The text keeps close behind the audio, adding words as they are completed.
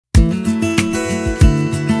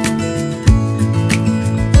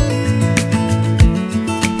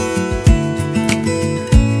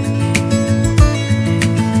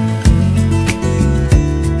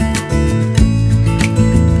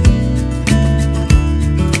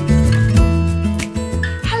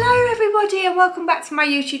welcome back to my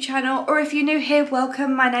YouTube channel, or if you're new here,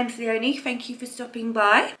 welcome. My name's Leonie, thank you for stopping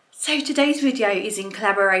by. So today's video is in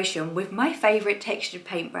collaboration with my favourite textured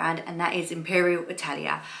paint brand, and that is Impera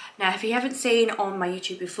Italia. Now if you haven't seen on my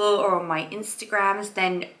YouTube before or on my Instagrams,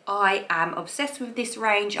 then I am obsessed with this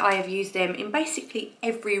range. I have used them in basically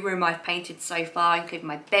every room I've painted so far, including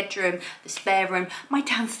my bedroom, the spare room, my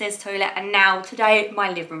downstairs toilet, and now today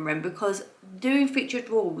my living room, because doing featured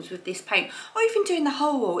walls with this paint, or even doing the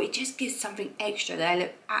whole wall, it just gives something extra. They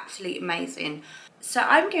look absolutely amazing. So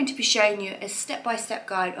I'm going to be showing you a step-by-step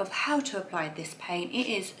guide of how to apply this paint. It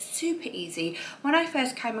is super easy. When I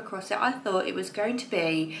first came across it, I thought it was going to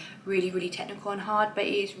be really technical and hard, but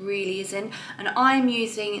it really isn't. And I'm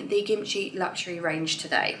using the Gimcyn luxury range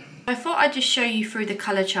today. I thought I'd just show you through the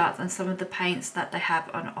colour charts and some of the paints that they have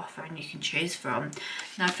on offer and you can choose from.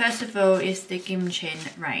 Now first of all is the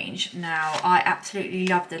Gimcyn range. Now I absolutely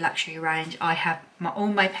love the luxury range. I have all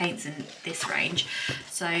my paints in this range.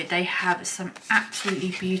 So they have some absolutely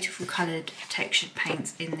beautiful coloured textured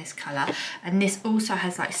paints in this colour. And this also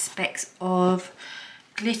has like specks of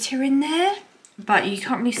glitter in there, but you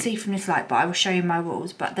can't really see from this light, but I will show you my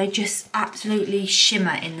walls. But they just absolutely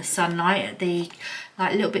shimmer in the sunlight. The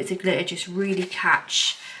like little bits of glitter just really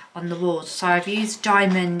catch on the walls. So I've used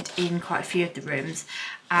diamond in quite a few of the rooms,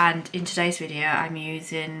 and in today's video I'm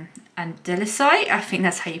using andesite, I think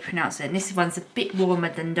that's how you pronounce it. And this one's a bit warmer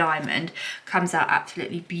than diamond, comes out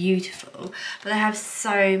absolutely beautiful. But they have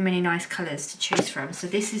so many nice colours to choose from. So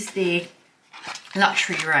this is the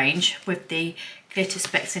luxury range with the glitter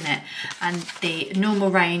specks in it, and the normal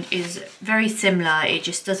range is very similar, it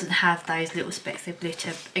just doesn't have those little specks of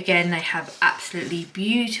glitter. Again, they have absolutely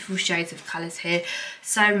beautiful shades of colours here,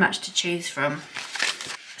 so much to choose from.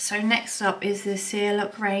 So next up is the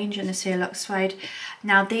Sioloc range and the Sioloc suede.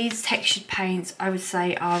 Now these textured paints I would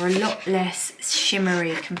say are a lot less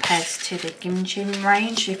shimmery compared to the Gimcyn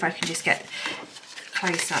range. If I can just get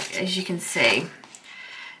close up, as you can see,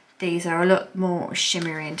 these are a lot more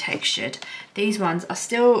shimmery and textured. These ones are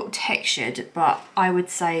still textured, but I would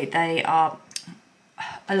say they are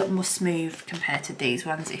a lot more smooth compared to these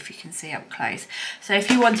ones, if you can see up close. So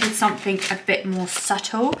if you wanted something a bit more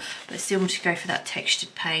subtle, but still want to go for that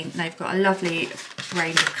textured paint, they've got a lovely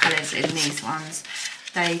range of colours in these ones.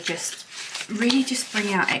 They just really just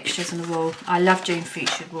bring out extras on the wall. I love doing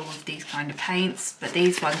featured wall with these kind of paints, but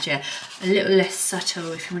these ones, yeah, a little less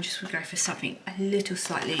subtle. If you just would go for something a little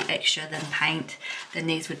slightly extra than paint, then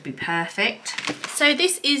these would be perfect. So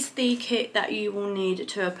this is the kit that you will need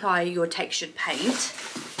to apply your textured paint.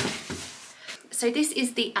 So this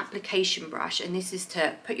is the application brush, and this is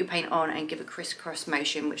to put your paint on and give a crisscross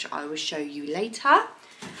motion, which I will show you later.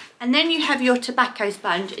 And then you have your tobacco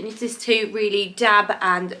sponge, and this is to really dab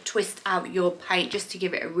and twist out your paint just to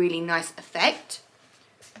give it a really nice effect.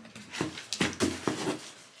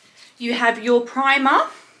 You have your primer,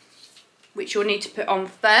 which you'll need to put on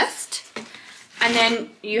first, and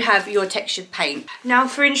then you have your textured paint. Now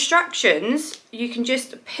for instructions, you can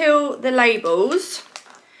just peel the labels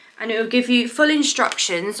and it will give you full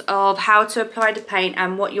instructions of how to apply the paint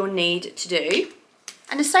and what you'll need to do.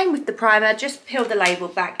 And the same with the primer, just peel the label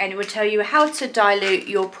back and it will tell you how to dilute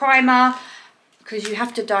your primer, because you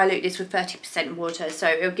have to dilute this with 30% water. So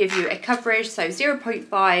it'll give you a coverage, so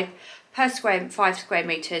 0.5 per 5 square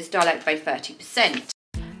meters, dilute by 30%.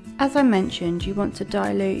 As I mentioned, you want to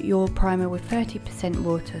dilute your primer with 30%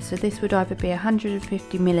 water, so this would either be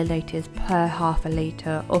 150 millilitres per half a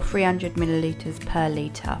litre or 300 millilitres per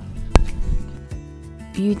litre.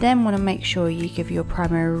 You then want to make sure you give your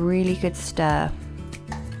primer a really good stir.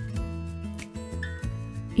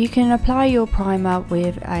 You can apply your primer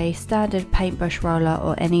with a standard paintbrush roller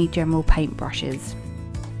or any general paint brushes.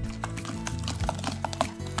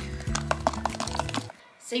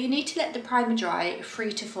 So you need to let the primer dry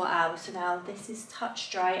 3 to 4 hours. So now this is touch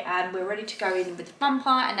dry and we're ready to go in with the bumper,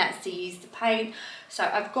 and that's to use the paint. So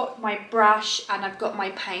I've got my brush and I've got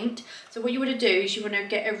my paint. So what you want to do is you want to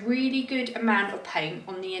get a really good amount of paint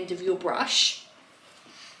on the end of your brush.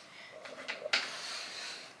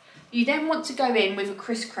 You then want to go in with a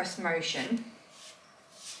crisscross motion.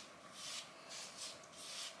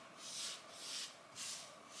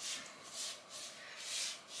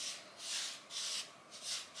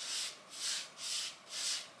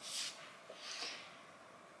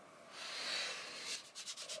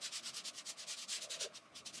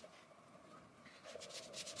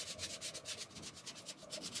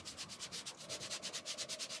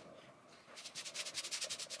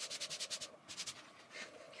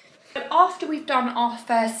 after we've done our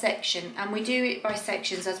first section, and we do it by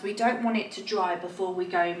sections as we don't want it to dry before we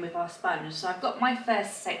go in with our sponge. So I've got my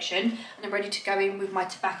first section and I'm ready to go in with my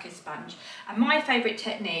tobacco sponge. And my favourite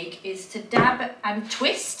technique is to dab and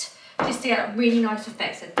twist, just to get a really nice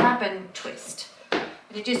effect. So dab and twist. And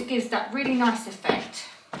it just gives that really nice effect.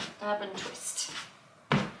 Dab and twist.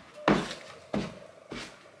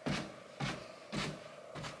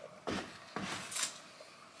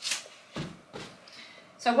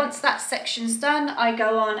 So once that section's done, I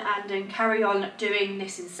go on and then carry on doing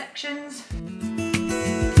this in sections.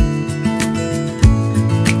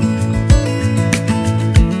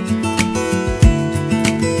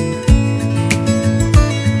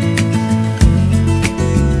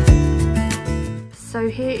 So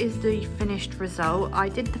here is the finished result. I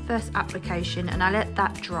did the first application and I let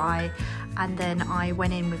that dry, and then I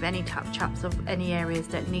went in with any touch-ups of any areas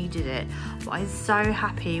that needed it. But I'm so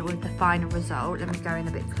happy with the final result. Let me go in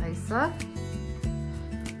a bit closer.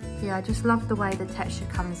 Yeah, I just love the way the texture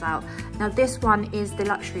comes out. Now this one is the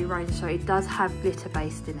luxury range, so it does have glitter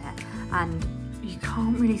based in it, and you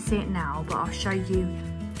can't really see it now, but I'll show you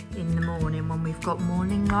in the morning when we've got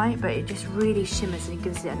morning light. But it just really shimmers and it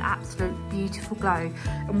gives it an absolute beautiful glow.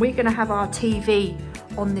 And we're going to have our TV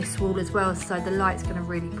on this wall as well, so the light's going to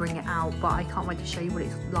really bring it out. But I can't wait to show you what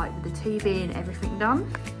it's like with the TV and everything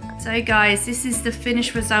done. So guys, this is the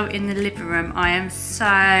finished result in the living room. I am so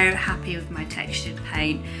happy with my textured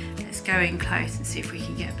paint. Let's go in close and see if we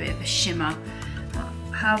can get a bit of a shimmer.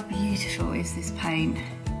 How beautiful is this paint?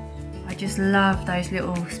 I just love those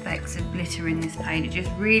little specks of glitter in this paint. It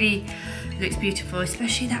just really looks beautiful,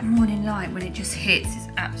 especially that morning light when it just hits. It's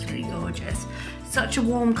absolutely gorgeous. Such a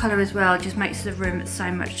warm colour as well, just makes the room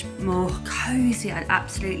so much more cosy. I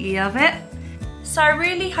absolutely love it. So I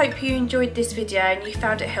really hope you enjoyed this video and you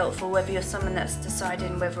found it helpful, whether you're someone that's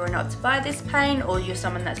deciding whether or not to buy this paint, or you're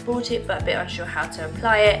someone that's bought it but a bit unsure how to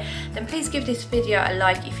apply it. Then please give this video a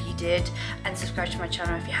like if you did, and subscribe to my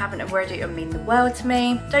channel if you haven't already. It would mean the world to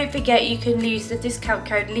me. Don't forget you can use the discount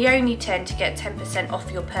code Leonie10 to get 10%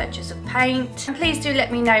 off your purchase of paint. And please do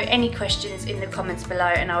let me know any questions in the comments below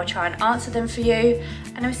and I'll try and answer them for you.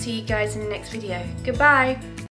 And I'll see you guys in the next video. Goodbye.